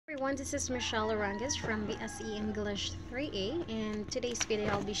Everyone, this is Michelle Oranges from BSE English 3A, and today's video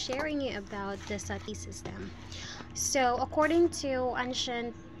I'll be sharing you about the Sati system. So, according to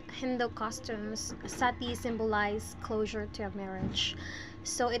ancient Hindu customs, Sati symbolized closure to a marriage.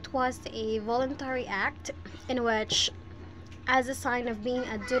 So, it was a voluntary act in which, as a sign of being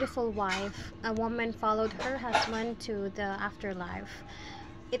a dutiful wife, a woman followed her husband to the afterlife.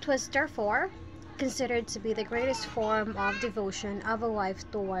 It was therefore considered to be the greatest form of devotion of a wife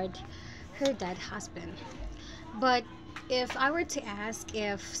toward her dead husband. But if I were to ask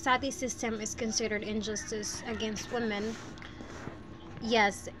if Sati system is considered injustice against women,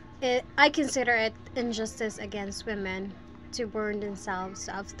 yes, I consider it injustice against women to burn themselves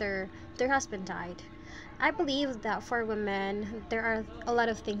after their husband died. I believe that for women, there are a lot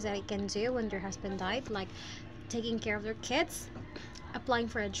of things that they can do when their husband died, like taking care of their kids, applying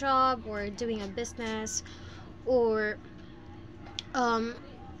for a job, or doing a business, or um,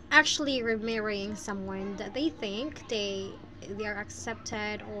 actually remarrying someone that they think they are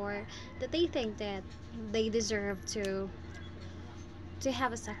accepted, or that they think that they deserve to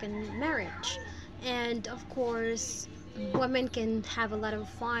have a second marriage. And of course, women can have a lot of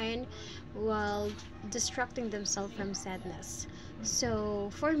fun while distracting themselves from sadness.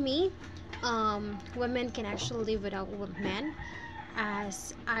 So for me, women can actually live without men,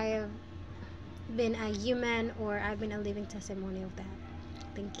 as I've been a human, or I've been a living testimony of that.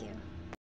 Thank you.